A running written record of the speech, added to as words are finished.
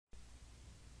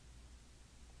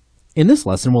In this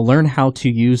lesson, we'll learn how to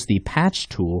use the patch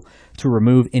tool to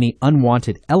remove any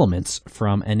unwanted elements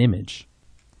from an image.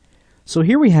 So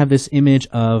here we have this image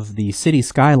of the city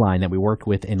skyline that we worked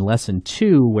with in lesson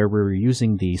 2, where we were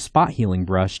using the spot healing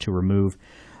brush to remove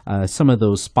some of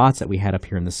those spots that we had up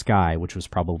here in the sky, which was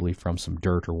probably from some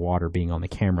dirt or water being on the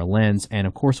camera lens. And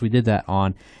of course we did that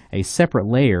on a separate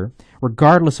layer.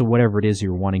 Regardless of whatever it is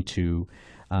you're wanting to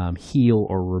heal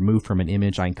or remove from an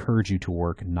image, I encourage you to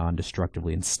work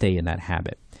non-destructively and stay in that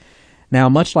habit. Now,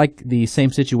 much like the same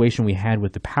situation we had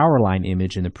with the power line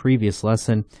image in the previous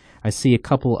lesson, I see a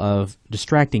couple of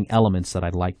distracting elements that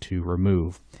I'd like to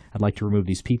remove. I'd like to remove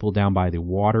these people down by the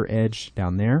water edge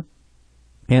down there,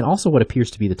 and also what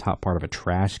appears to be the top part of a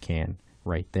trash can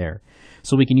right there.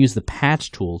 So we can use the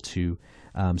patch tool to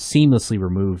seamlessly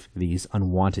remove these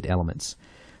unwanted elements.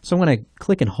 So I'm going to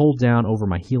click and hold down over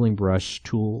my healing brush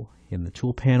tool in the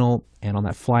tool panel, and on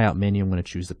that flyout menu I'm going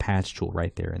to choose the patch tool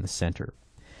right there in the center.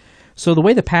 So the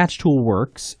way the patch tool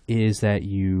works is that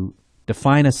you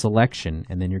define a selection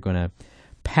and then you're going to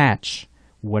patch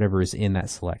whatever is in that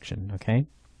selection, okay?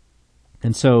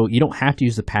 And so you don't have to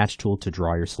use the patch tool to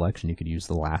draw your selection. You could use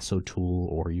the lasso tool,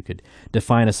 or you could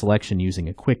define a selection using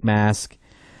a quick mask,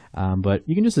 but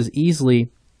you can just as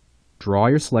easily draw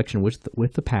your selection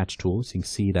with the patch tool. So you can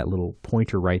see that little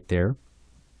pointer right there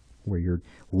where you're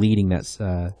leading that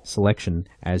selection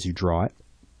as you draw it.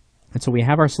 And so we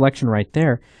have our selection right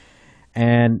there.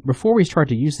 And before we start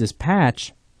to use this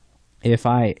patch, if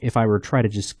I were to try to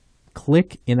just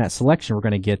click in that selection, we're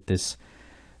going to get this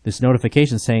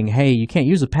notification saying, hey, you can't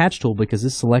use the patch tool because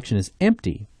this selection is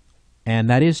empty. And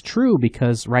that is true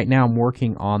because right now I'm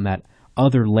working on that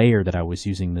other layer that I was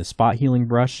using the spot healing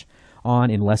brush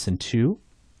on in lesson 2.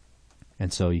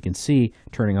 And so you can see,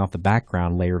 turning off the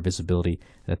background layer visibility,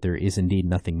 that there is indeed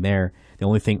nothing there. The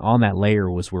only thing on that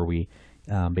layer was where we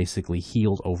basically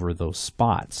healed over those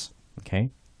spots.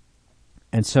 Okay?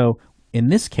 And so in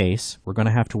this case, we're going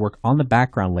to have to work on the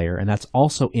background layer, and that's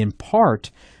also in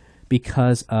part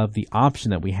because of the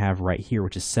option that we have right here,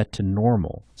 which is set to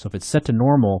normal. So if it's set to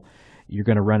normal, you're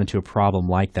going to run into a problem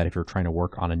like that if you're trying to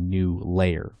work on a new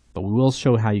layer. But we will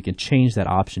show how you can change that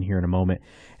option here in a moment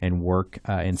and work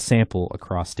and sample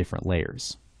across different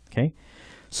layers. Okay?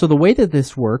 So the way that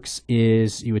this works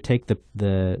is you would take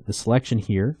the selection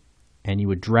here and you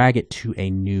would drag it to a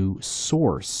new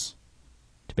source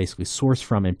to basically source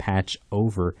from and patch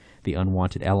over the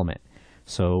unwanted element.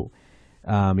 So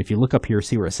if you look up here,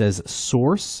 see where it says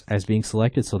source as being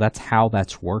selected. So that's how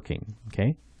that's working.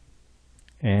 Okay?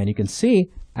 And you can see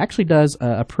actually does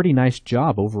a pretty nice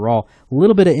job overall. A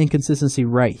little bit of inconsistency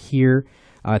right here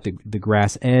at the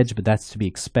grass edge, but that's to be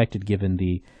expected given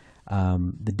the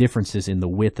differences in the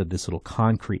width of this little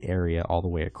concrete area all the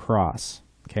way across.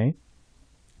 Okay?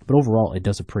 But overall, it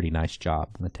does a pretty nice job.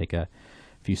 I'm going to take a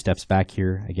few steps back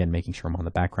here, again, making sure I'm on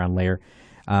the background layer.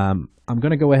 I'm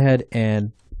going to go ahead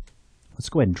and let's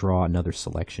go ahead and draw another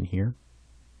selection here.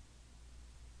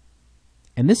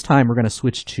 And this time we're going to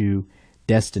switch to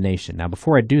destination. Now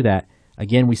before I do that,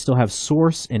 again, we still have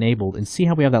source enabled, and see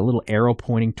how we have that little arrow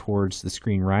pointing towards the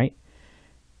screen right?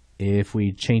 If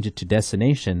we change it to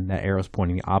destination, that arrow is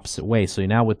pointing the opposite way. So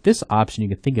now with this option, you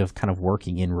can think of kind of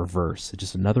working in reverse. It's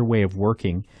just another way of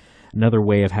working, another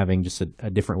way of having just a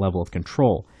different level of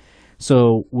control.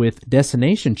 So with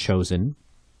destination chosen,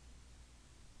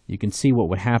 you can see what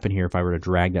would happen here if I were to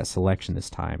drag that selection this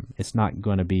time. It's not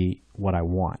going to be what I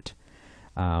want.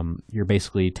 You're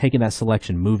basically taking that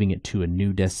selection, moving it to a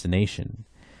new destination.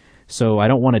 So I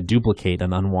don't want to duplicate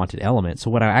an unwanted element. So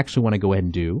what I actually want to go ahead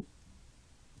and do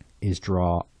is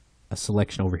draw a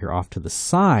selection over here off to the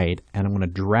side, and I'm going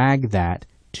to drag that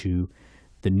to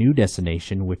the new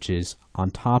destination, which is on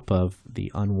top of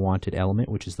the unwanted element,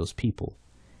 which is those people.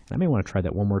 And I may want to try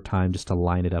that one more time just to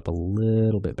line it up a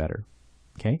little bit better.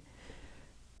 Okay?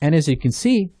 And as you can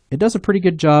see, it does a pretty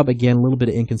good job. Again, a little bit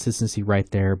of inconsistency right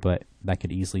there, but that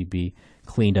could easily be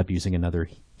cleaned up using another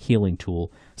healing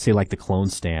tool, say like the clone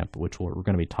stamp, which we're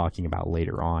going to be talking about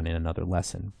later on in another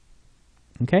lesson.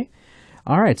 Okay?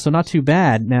 All right, so not too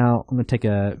bad. Now, I'm going to take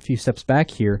a few steps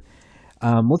back here.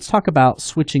 Let's talk about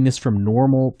switching this from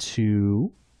normal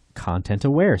to content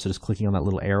aware. So just clicking on that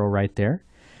little arrow right there.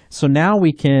 So now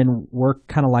we can work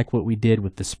kind of like what we did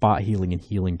with the spot healing and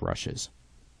healing brushes.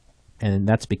 And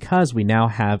that's because we now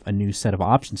have a new set of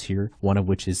options here, one of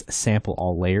which is sample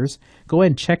all layers. Go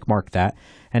ahead and check mark that.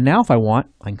 And now if I want,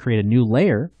 I can create a new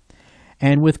layer.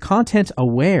 And with content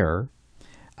aware,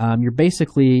 you're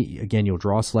basically, again, you'll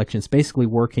draw a selection. It's basically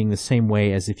working the same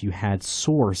way as if you had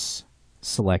source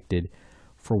selected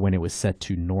for when it was set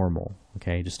to normal,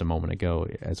 okay, just a moment ago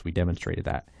as we demonstrated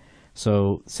that.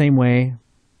 So same way,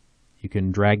 you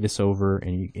can drag this over,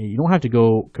 and you don't have to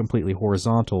go completely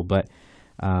horizontal, but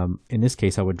in this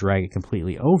case, I would drag it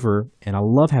completely over, and I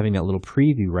love having that little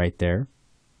preview right there,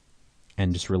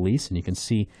 and just release, and you can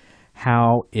see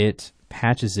how it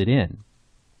patches it in.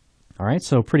 All right,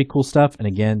 so pretty cool stuff, and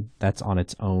again, that's on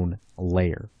its own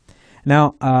layer.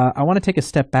 Now, I want to take a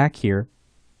step back here,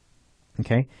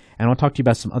 okay, and I want to talk to you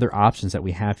about some other options that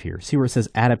we have here. See where it says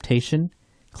adaptation?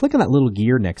 Click on that little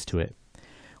gear next to it.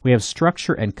 We have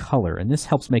structure and color, and this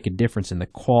helps make a difference in the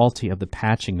quality of the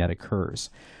patching that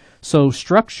occurs. So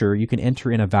structure, you can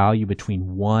enter in a value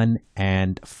between 1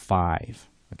 and 5,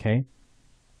 okay?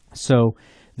 So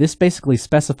this basically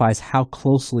specifies how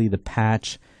closely the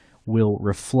patch will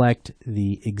reflect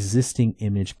the existing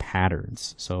image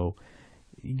patterns. So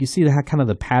you see kind of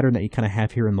the pattern that you kind of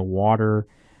have here in the water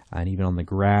and even on the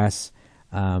grass.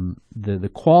 The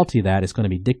quality of that is going to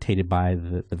be dictated by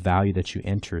the value that you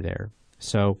enter there.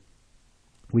 So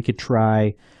we could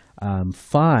try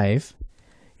 5.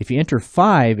 If you enter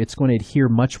 5, it's going to adhere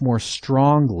much more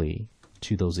strongly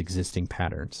to those existing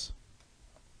patterns.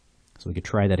 So we could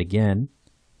try that again.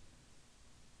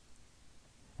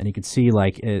 And you can see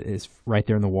like it's right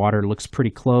there in the water. It looks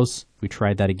pretty close. We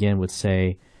tried that again with,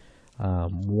 say,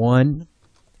 1.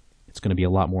 It's going to be a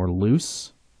lot more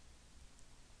loose.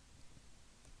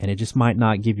 And it just might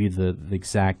not give you the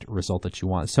exact result that you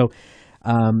want. So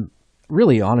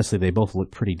really, honestly, they both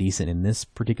look pretty decent in this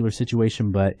particular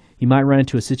situation, but you might run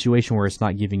into a situation where it's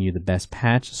not giving you the best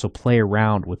patch, so play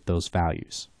around with those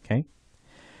values, okay?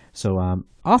 So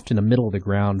often a middle of the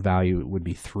ground value would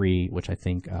be 3, which I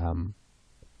think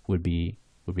would be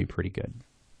pretty good,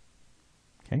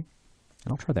 okay?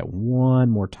 And I'll try that one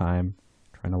more time,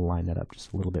 trying to line that up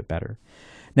just a little bit better.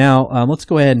 Now, let's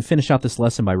go ahead and finish out this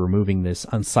lesson by removing this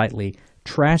unsightly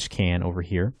trash can over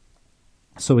here.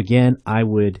 So again, I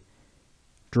would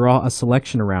draw a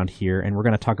selection around here, and we're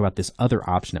going to talk about this other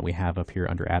option that we have up here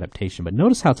under adaptation. But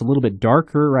notice how it's a little bit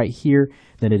darker right here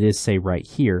than it is, say, right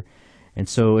here. And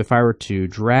so if I were to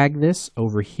drag this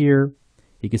over here,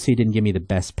 you can see it didn't give me the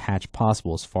best patch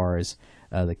possible as far as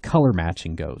the color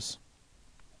matching goes.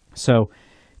 So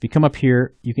if you come up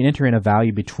here, you can enter in a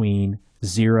value between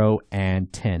 0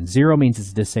 and 10. 0 means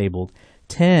it's disabled.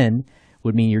 10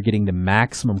 would mean you're getting the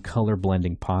maximum color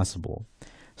blending possible.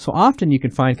 So often you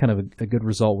can find kind of a good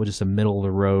result with just a middle of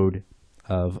the road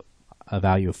of a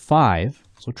value of 5.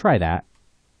 So try that.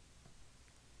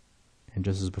 And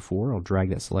just as before, I'll drag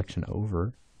that selection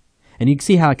over. And you can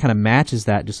see how it kind of matches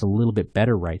that just a little bit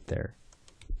better right there.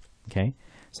 Okay?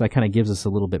 So that kind of gives us a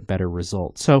little bit better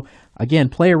result. So again,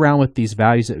 play around with these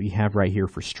values that we have right here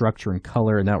for structure and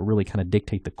color, and that will really kind of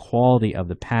dictate the quality of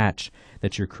the patch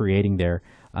that you're creating there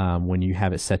when you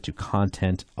have it set to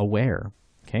content aware.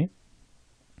 Okay?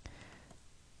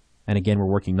 And again,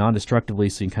 we're working non-destructively,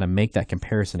 so you can kind of make that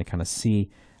comparison to kind of see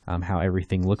how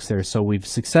everything looks there. So we've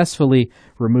successfully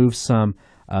removed some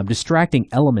distracting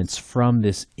elements from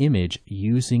this image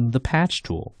using the patch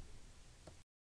tool.